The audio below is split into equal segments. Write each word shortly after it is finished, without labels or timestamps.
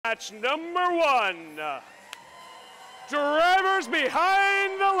match number 1. Drivers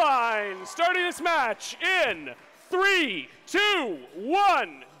behind the line, starting this match in 3, 2,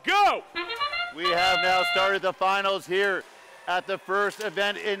 1, go! We have now started the finals here at the first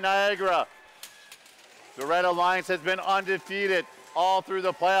event in Niagara. The Red Alliance has been undefeated all through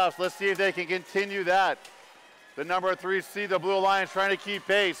the playoffs. Let's see if they can continue that. The number 3 seed, the Blue Alliance, trying to keep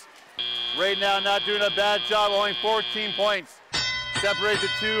pace. Right now, not doing a bad job, only 14 points. Separate the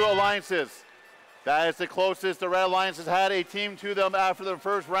two alliances. That is the closest the Red Alliance has had a team to them after the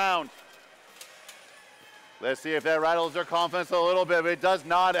first round. Let's see if that rattles their confidence a little bit, but it does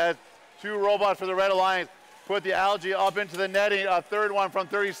not, as two robots for the Red Alliance put the algae up into the netting. A third one from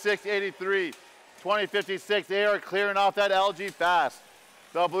 36-83, 20-56. They are clearing off that algae fast.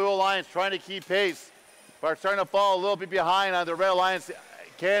 The Blue Alliance trying to keep pace, but starting to fall a little bit behind on the Red Alliance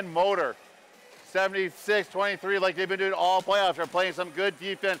can motor. 76-23, like they've been doing all playoffs. They're playing some good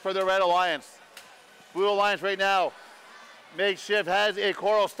defense for the Red Alliance. Blue Alliance right now, makeshift, has a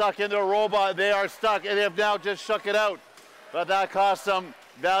coral stuck in their robot. They are stuck, and they have now just shook it out. But that cost some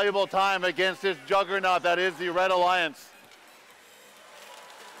valuable time against this juggernaut that is the Red Alliance.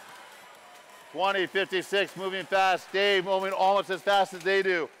 20-56, moving fast. Dave moving almost as fast as they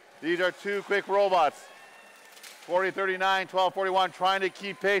do. These are two quick robots. 40-39, 12-41, trying to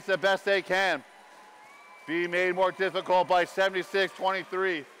keep pace the best they can. Being made more difficult by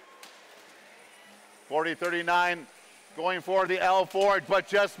 76-23. 40-39, going for the L4, but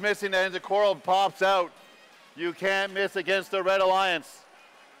just missing, and the coral pops out. You can't miss against the Red Alliance.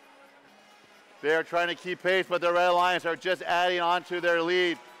 They're trying to keep pace, but the Red Alliance are just adding on to their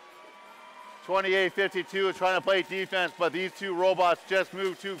lead. 28-52 is trying to play defense, but these two robots just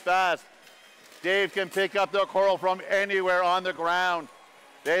move too fast. Dave can pick up the coral from anywhere on the ground.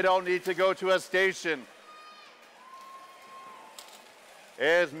 They don't need to go to a station. It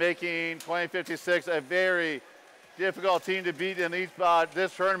is making 20-56 a very difficult team to beat in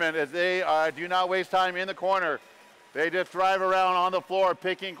this tournament, as they do not waste time in the corner. They just drive around on the floor,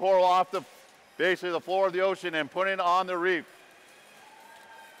 picking coral off basically the floor of the ocean and putting it on the reef.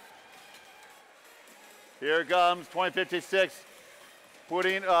 Here comes 20-56,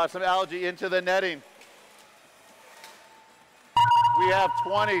 putting some algae into the netting. We have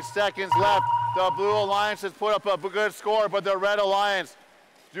 20 seconds left. The Blue Alliance has put up a good score, but the Red Alliance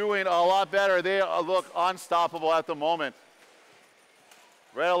doing a lot better. They look unstoppable at the moment.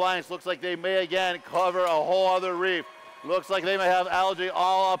 Red Alliance looks like they may again cover a whole other reef. Looks like they may have algae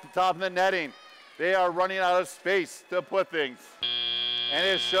all up the top of the netting. They are running out of space to put things, and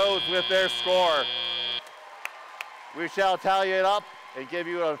it shows with their score. We shall tally it up and give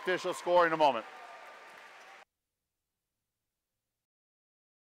you an official score in a moment.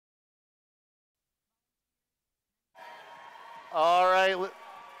 All right.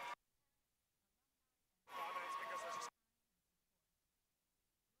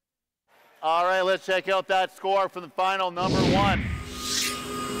 All right, let's check out that score from the final number 1.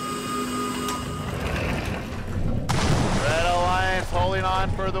 Red Alliance holding on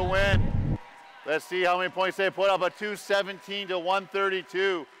for the win. Let's see how many points they put up. A 217 to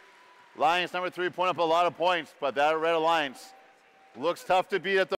 132. Alliance number 3 put up a lot of points, but that Red Alliance looks tough to beat at the